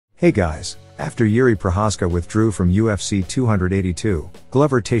Hey guys, after Jiří Procházka withdrew from UFC 282,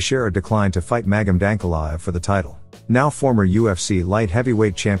 Glover Teixeira declined to fight Magomed Ankalaev for the title. Now former UFC light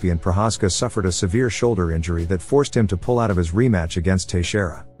heavyweight champion Procházka suffered a severe shoulder injury that forced him to pull out of his rematch against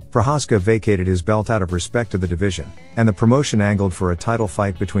Teixeira. Procházka vacated his belt out of respect to the division, and the promotion angled for a title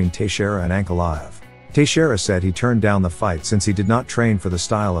fight between Teixeira and Ankalaev. Teixeira said he turned down the fight since he did not train for the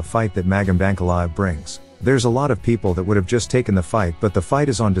style of fight that Magomed Ankalaev brings. There's a lot of people that would have just taken the fight, but the fight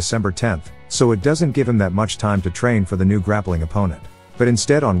is on December 10th, so it doesn't give him that much time to train for the new grappling opponent. But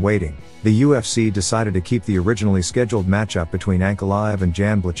instead on waiting, the UFC decided to keep the originally scheduled matchup between Ankalaev and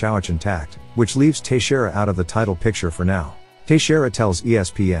Jan Blachowicz intact, which leaves Teixeira out of the title picture for now. Teixeira tells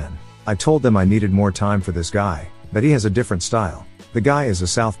ESPN, "I told them I needed more time for this guy, that he has a different style. The guy is a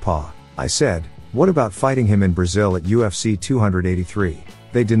southpaw. I said, what about fighting him in Brazil at UFC 283?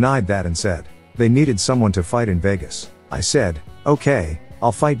 They denied that and said they needed someone to fight in Vegas. I said, okay,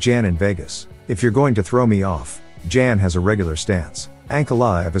 I'll fight Jan in Vegas. If you're going to throw me off, Jan has a regular stance.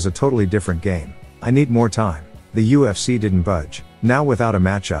 Ankalaev is a totally different game. I need more time." The UFC didn't budge. Now without a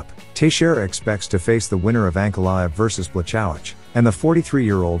matchup, Teixeira expects to face the winner of Ankalaev versus Blachowicz, and the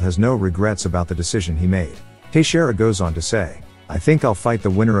 43-year-old has no regrets about the decision he made. Teixeira goes on to say, "I think I'll fight the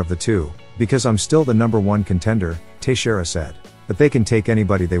winner of the two, because I'm still the #1 contender," Teixeira said. "But they can take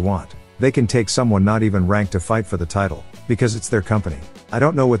anybody they want. They can take someone not even ranked to fight for the title, because it's their company. I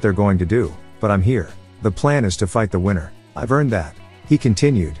don't know what they're going to do, but I'm here. The plan is to fight the winner. I've earned that." He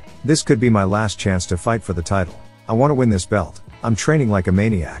continued, "This could be my last chance to fight for the title. I want to win this belt. I'm training like a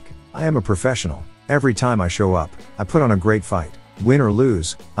maniac. I am a professional. Every time I show up, I put on a great fight. Win or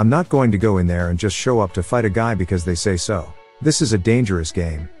lose, I'm not going to go in there and just show up to fight a guy because they say so. This is a dangerous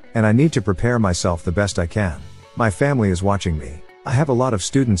game, and I need to prepare myself the best I can. My family is watching me. I have a lot of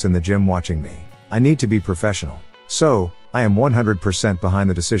students in the gym watching me. I need to be professional. So, I am 100% behind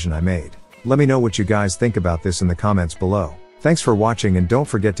the decision I made." Let me know what you guys think about this in the comments below. Thanks for watching, and don't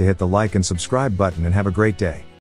forget to hit the like and subscribe button, and have a great day.